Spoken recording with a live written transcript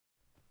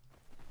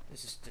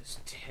This is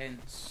just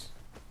tense.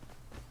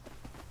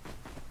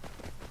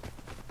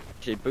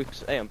 Actually,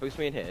 boost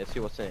me in here. See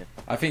what's in here.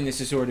 I think this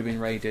has already been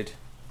raided.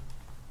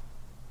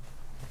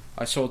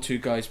 I saw two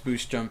guys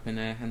boost jump in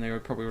there, and they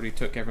probably already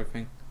took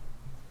everything.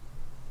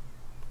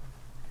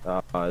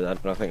 I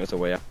don't think there's a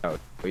way out.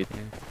 Yeah.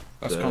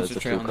 Let's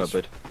concentrate on this.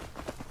 Cupboard.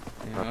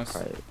 Yeah, let's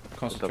Right.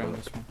 concentrate on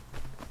this one.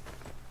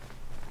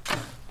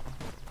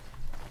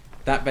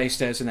 That base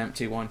there's an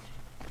empty one.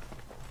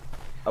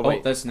 Oh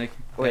wait, there's Nick.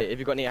 Wait, have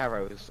you got any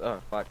arrows?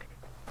 Oh fuck.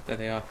 There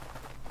they are.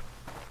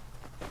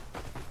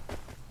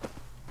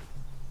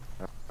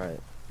 Alright.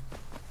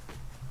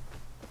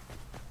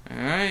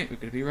 Alright, we're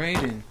gonna be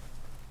raiding.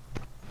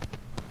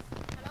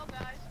 Hello,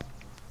 guys.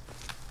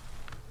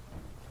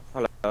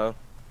 Hello.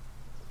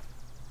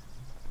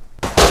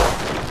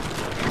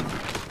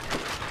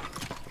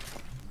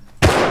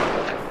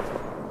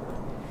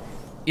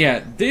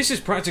 Yeah, this is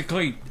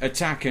practically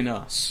attacking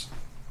us.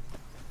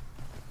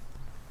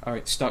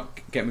 Alright, stop.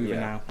 Get moving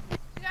now. You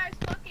guys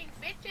fucking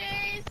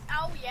bitches!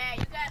 Oh yeah,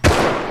 you guys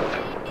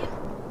fucking bitches!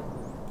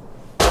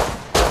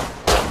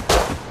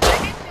 I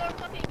hate your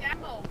fucking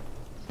ammo.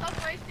 Stop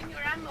wasting your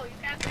ammo. You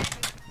can't make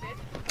me shit.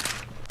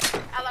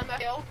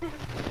 LMFAO.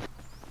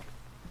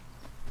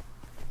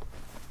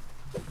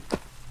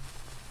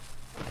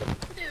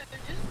 Dude,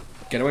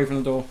 just Get away from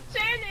the door.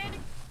 saying it.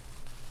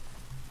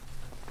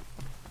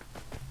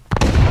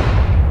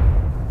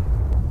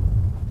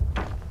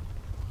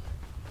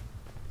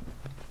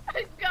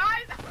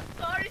 Guys, I'm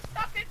sorry.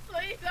 Stop it,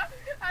 please. Oh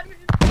my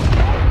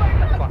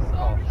god, I'm Fuck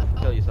sorry. off.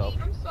 Kill yourself.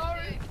 I'm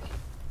sorry.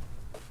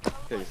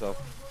 Kill yourself.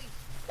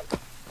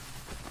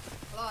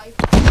 Hello?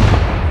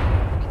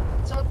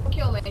 Someone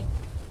kill me.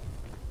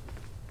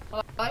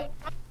 Hello?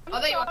 Oh,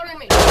 there you are, kill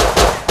me.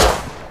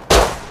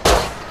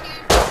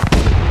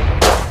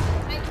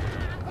 Thank you.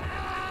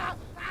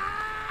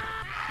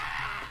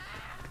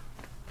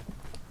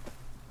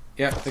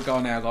 Yep, they got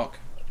an airlock.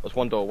 There's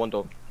one door.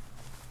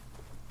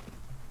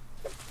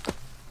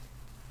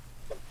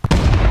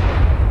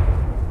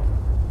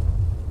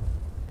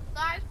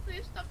 Guys,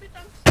 please stop it.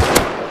 I'm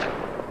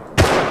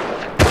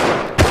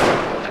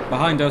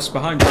Behind us,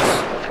 behind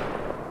us.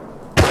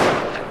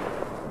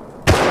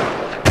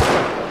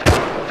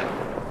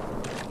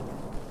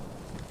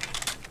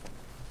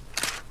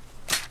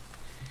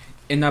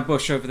 In that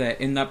bush over there,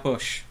 in that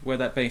bush, where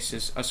that base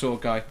is, I saw a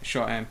guy,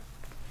 shot him.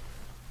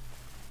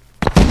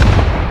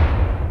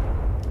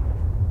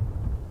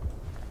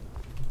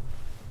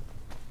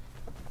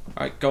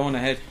 Alright, go on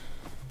ahead.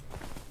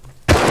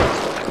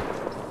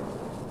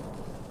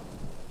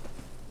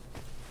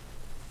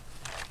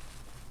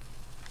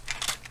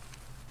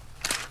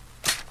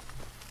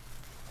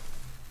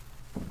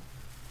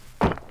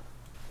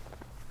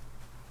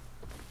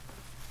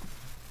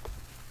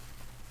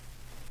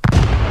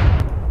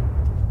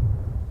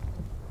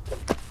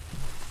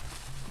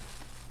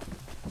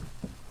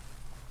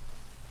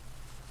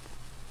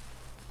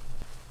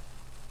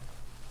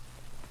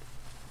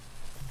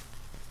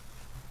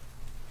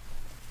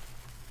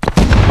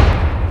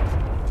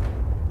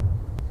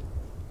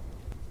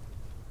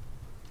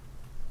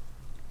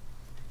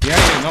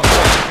 Yeah, you're not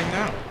stopping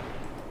now.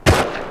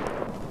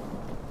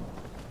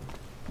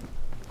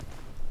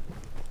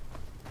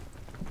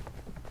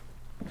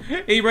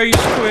 He rage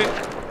quit.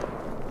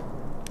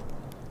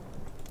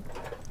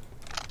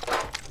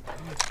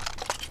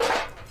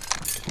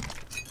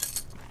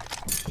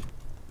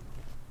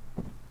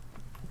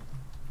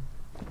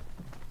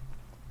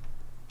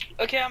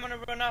 Okay, I'm gonna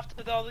run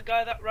after the other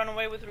guy that ran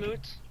away with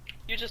loot.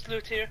 You just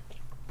loot here.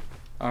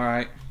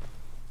 Alright.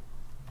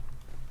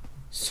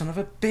 Son of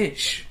a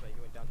bitch. He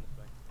went down this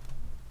way.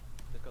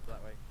 Just go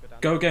that way. Go down.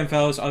 Go again,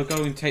 fellas. I'll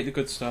go and take the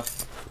good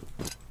stuff.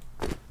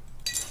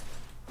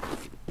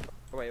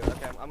 Oh, wait,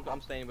 okay,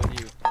 I'm staying with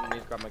you. I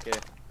need to grab my gear.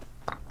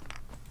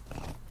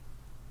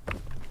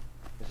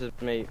 This is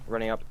me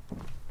running up.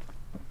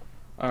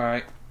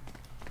 Alright.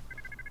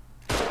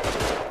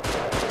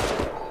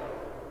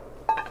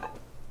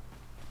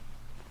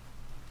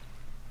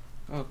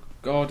 Oh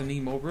god, I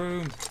need more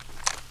room.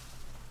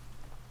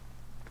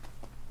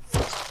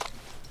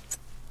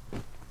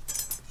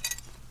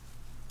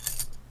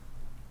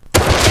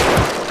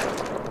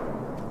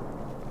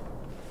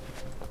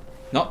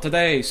 Not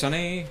today,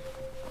 Sonny.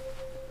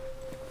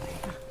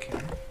 Okay.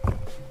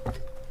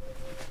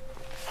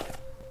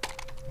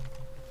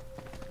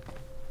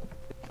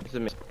 This is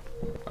me.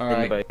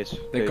 Alright. In the base.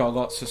 They've Dude. got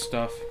lots of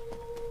stuff.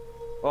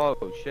 Oh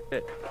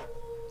shit.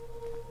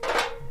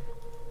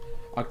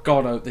 I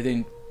god hope they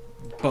didn't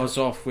buzz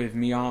off with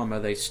me armor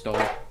they stole.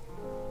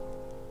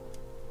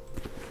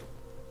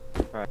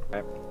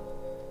 Alright.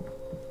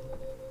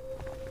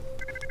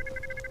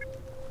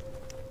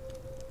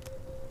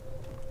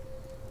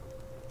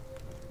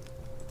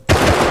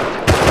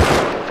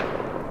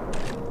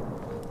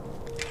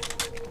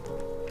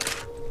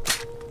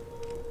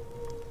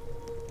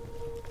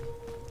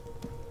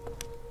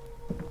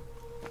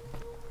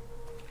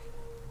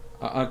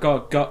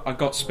 I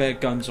got spare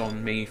guns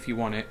on me if you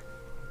want it.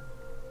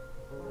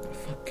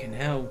 Fucking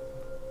hell.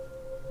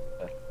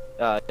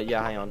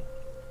 Yeah, hang on.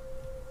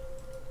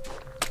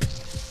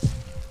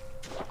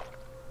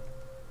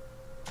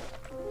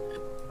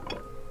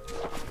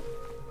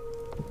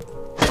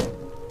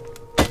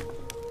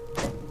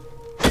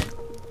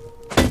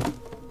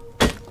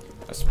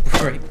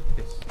 raid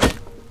this.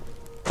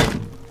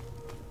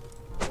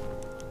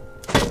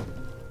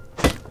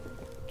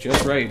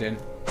 Just raiding.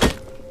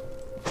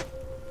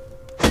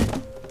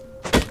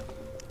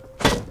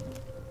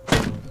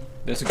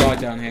 There's a guy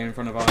down here in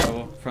front of our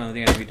door, in front of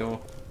the enemy door.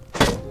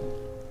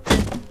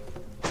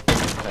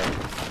 Okay.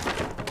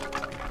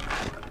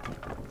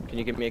 Can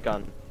you give me a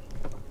gun?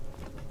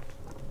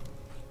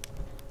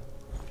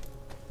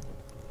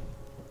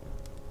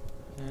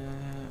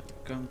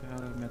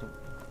 Gunpowder, metal.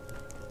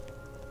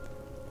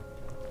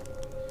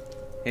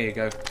 Here you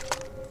go.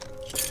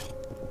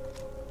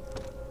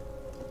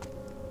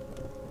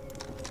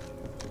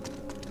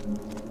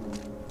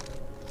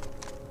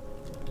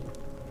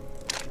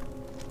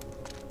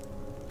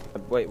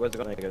 Wait, where's the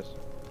gun? Here it goes.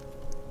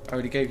 I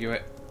already gave you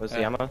it. Where's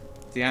the ammo?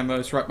 The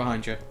ammo's right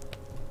behind you.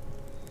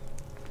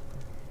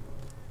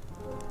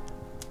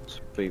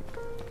 Sweet.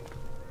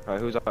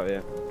 Alright, who's out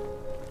here?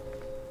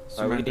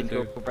 We need to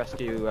go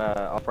rescue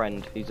our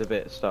friend. He's a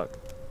bit stuck.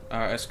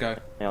 Alright, let's go.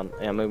 Hang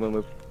on,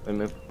 move.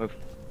 Hang on,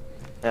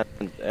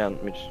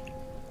 let me just...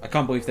 I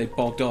can't believe they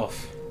bogged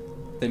off.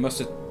 They must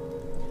have...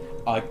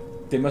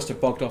 They must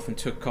have bogged off and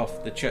took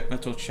off the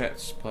metal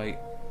chest plate.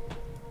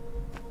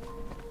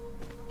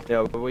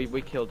 Yeah, but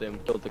we killed him,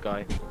 killed the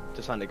guy.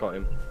 Just and it got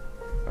him.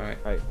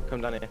 Alright. Right,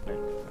 come down here.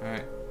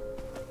 Alright.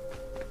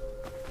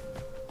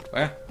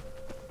 Where?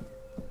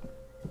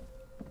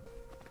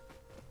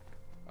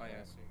 Oh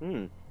yeah, I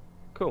see.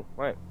 Cool,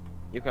 right.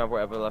 You can have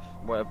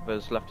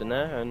whatever's left in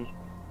there, and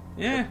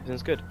yeah,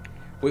 everything's good.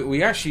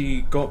 We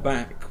actually got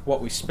back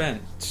what we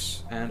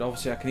spent, and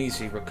obviously I can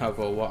easily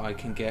recover what I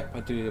can get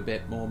by doing a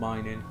bit more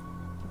mining.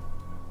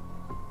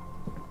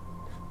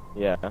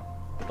 Yeah,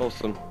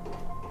 awesome.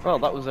 Well,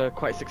 that was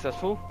quite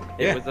successful.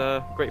 It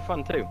was great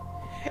fun too.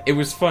 It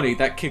was funny,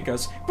 that kid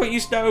goes,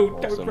 please no,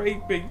 Awesome. don't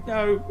raid me,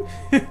 no.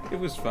 It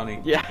was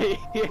funny. Yeah,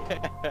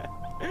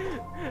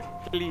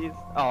 Please.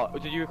 Oh,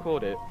 did you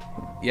record it?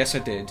 Yes, I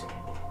did.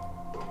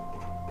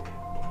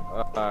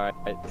 Alright,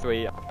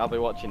 sweet. I'll be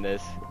watching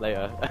this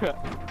later.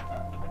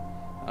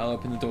 I'll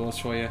open the doors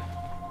for you.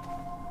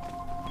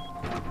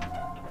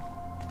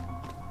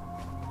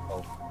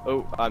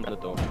 Oh, I'm at the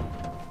door.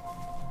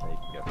 There you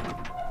go.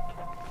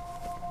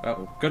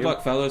 Well, good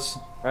luck, fellas.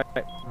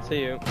 Alright,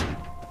 see you.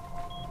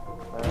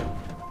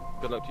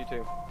 Good luck to you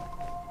too.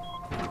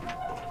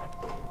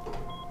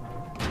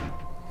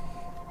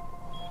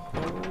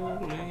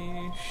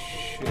 Holy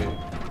shit.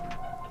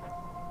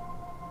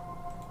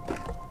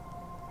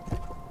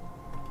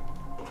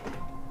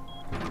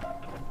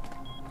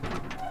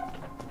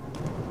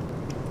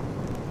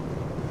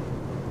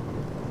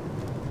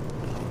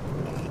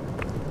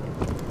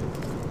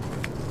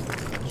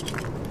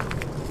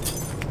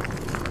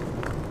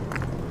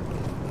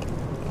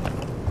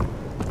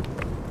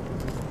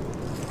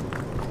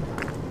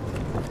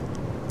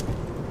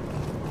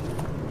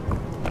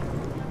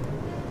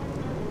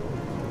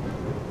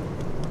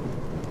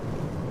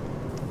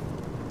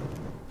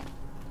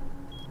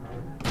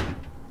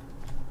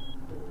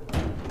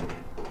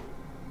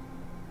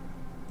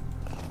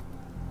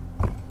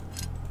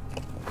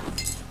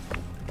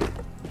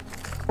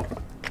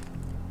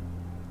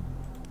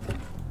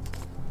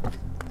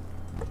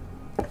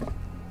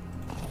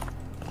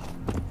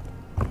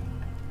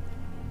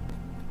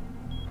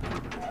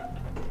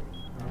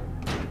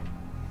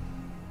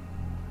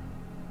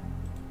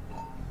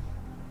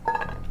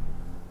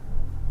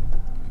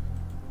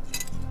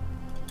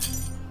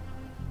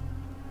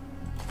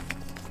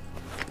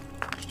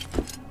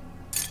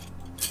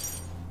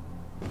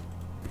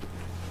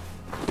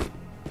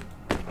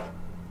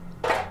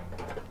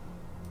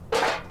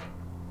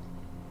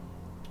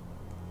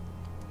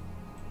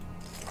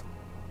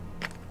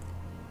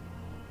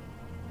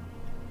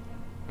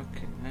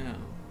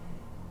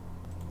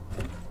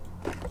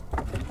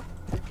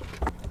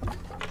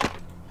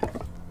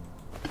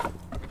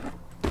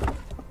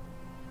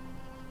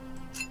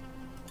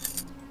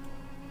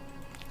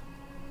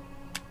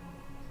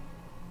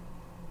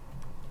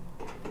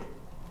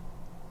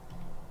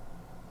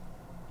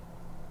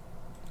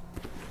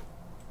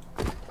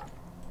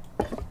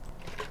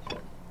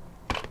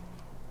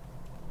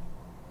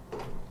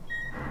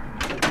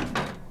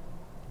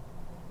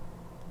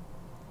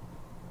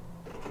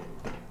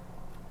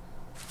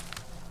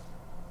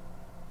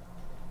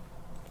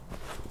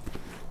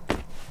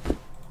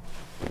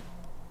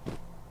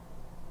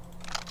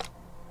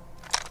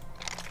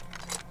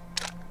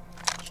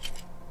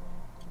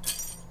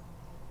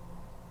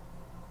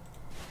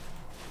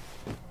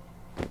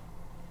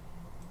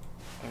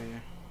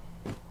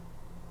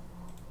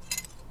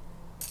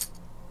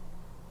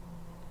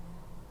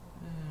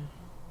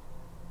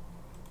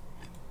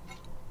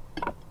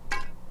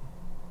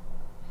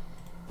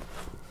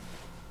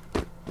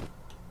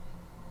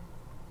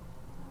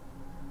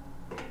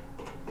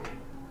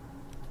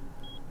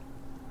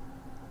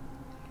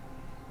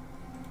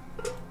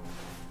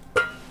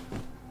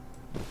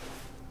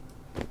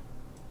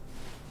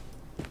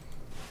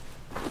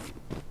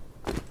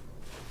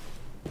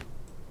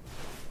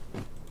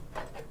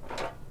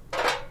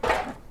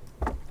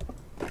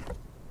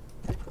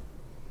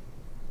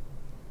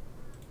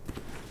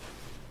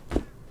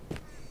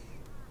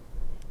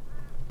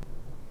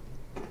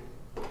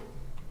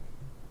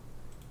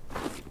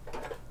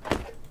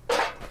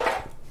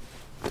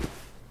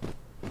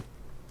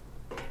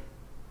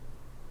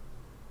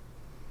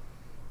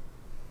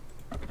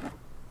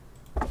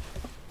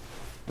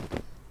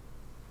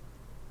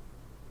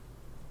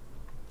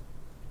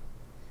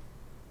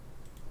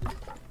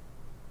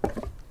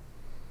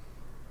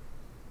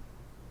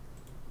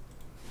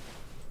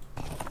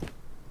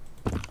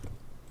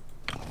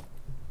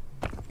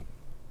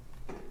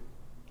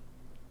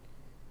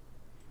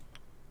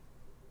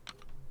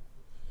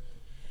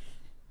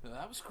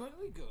 was quite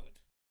really good.